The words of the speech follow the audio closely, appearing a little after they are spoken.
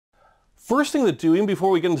First thing to do, even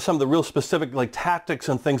before we get into some of the real specific like tactics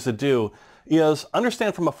and things to do, is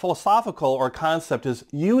understand from a philosophical or concept is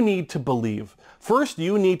you need to believe. First,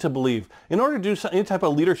 you need to believe. In order to do any type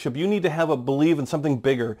of leadership, you need to have a believe in something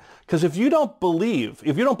bigger. Because if you don't believe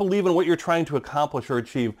in what you're trying to accomplish or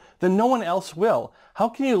achieve, then no one else will. How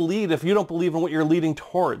can you lead if you don't believe in what you're leading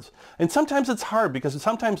towards? And sometimes it's hard because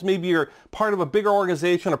sometimes maybe you're part of a bigger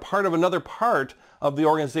organization or part of another part of the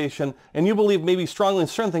organization, and you believe maybe strongly in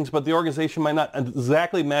certain things, but the organization might not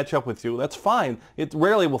exactly match up with you. That's fine. It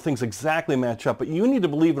rarely will things exactly match up, but you need to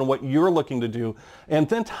believe in what you're looking to do, and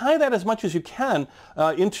then tie that as much as you can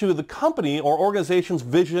into the company or organization's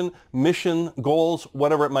vision, mission, goals,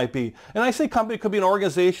 whatever it might be. And I say company, it could be an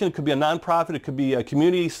organization, it could be a nonprofit, it could be a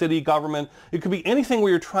community, city, government, it could be anything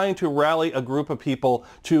where you're trying to rally a group of people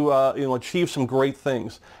to achieve some great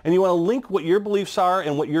things. And you want to link what your beliefs are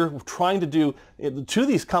and what you're trying to do to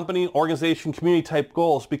these company, organization, community type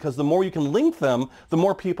goals, because the more you can link them, the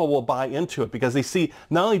more people will buy into it, because they see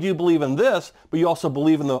not only do you believe in this, but you also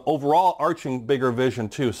believe in the overall arching bigger vision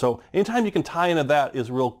too. So anytime you can tie into that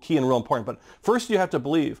is real key and real important. But first you have to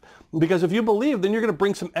believe, because if you believe, then you're going to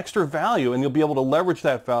bring some extra value and you'll be able to leverage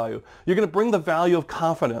that value. You're going to bring the value of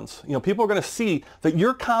confidence. People are going to see that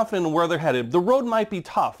you're confident in where they're headed. The road might be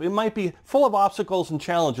tough. It might be full of obstacles and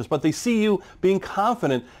challenges, but they see you being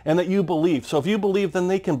confident and that you believe. So if you believe, then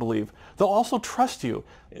they can believe. They'll also trust you.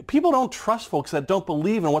 People don't trust folks that don't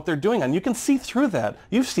believe in what they're doing, and you can see through that.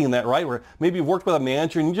 You've seen that, right? Where maybe you've worked with a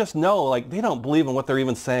manager and you just know like they don't believe in what they're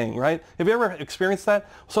even saying, right? Have you ever experienced that?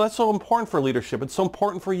 So that's so important for leadership. It's so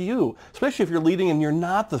important for you, especially if you're leading and you're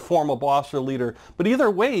not the formal boss or leader. But either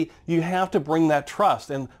way, you have to bring that trust.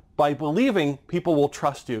 And by believing, people will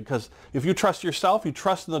trust you, because if you trust yourself, you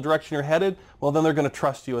trust in the direction you're headed, well, then they're going to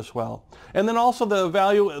trust you as well. And then also the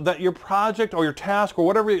value that your project or your task or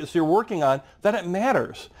whatever it is you're working on, that it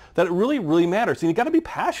matters, that it really, really matters. And you got to be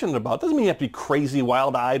passionate about it. Doesn't mean you have to be crazy,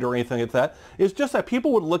 wild-eyed or anything like that. It's just that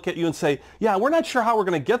people would look at you and say, yeah, we're not sure how we're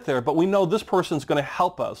going to get there, but we know this person's going to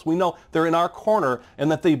help us. We know they're in our corner,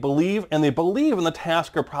 and that they believe in the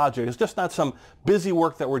task or project. It's just not some busy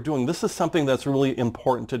work that we're doing. This is something that's really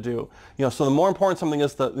important to do. So the more important something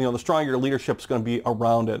is, the stronger your leadership is going to be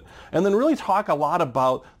around it. And then really talk a lot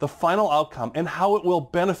about the final outcome and how it will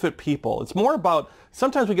benefit people. It's more about,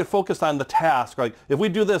 sometimes we get focused on the task, like if we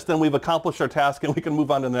do this, then we've accomplished our task and we can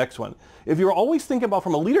move on to the next one. If you're always thinking about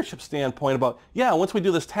from a leadership standpoint about, yeah, once we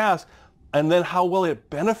do this task, and then how will it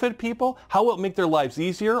benefit people? How will it make their lives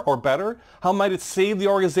easier or better? How might it save the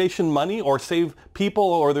organization money or save people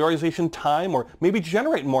or the organization time, or maybe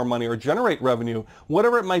generate more money or generate revenue?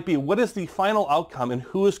 Whatever it might be, what is the final outcome and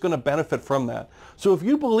who is going to benefit from that? So if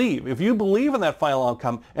you believe in that final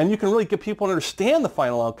outcome and you can really get people to understand the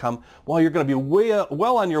final outcome, well, you're going to be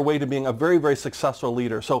well on your way to being a very, very successful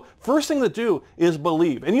leader. So first thing to do is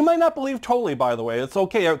believe. And you might not believe totally, by the way. It's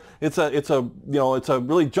okay. It's a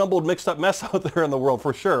really jumbled, mixed up mess out there in the world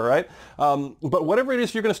for sure, right? But whatever it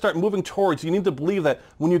is you're going to start moving towards, you need to believe that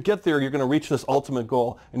when you get there, you're going to reach this ultimate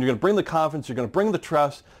goal, and you're going to bring the confidence, you're going to bring the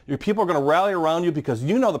trust, your people are going to rally around you because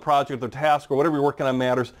you know the project, the task, or whatever you're working on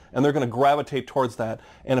matters, and they're going to gravitate towards that.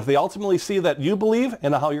 And if they ultimately see that you believe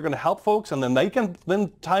and how you're going to help folks, and then they can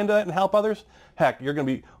then tie into that and help others, heck, you're going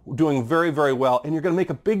to be doing very, very well, and you're going to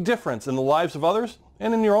make a big difference in the lives of others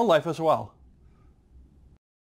and in your own life as well.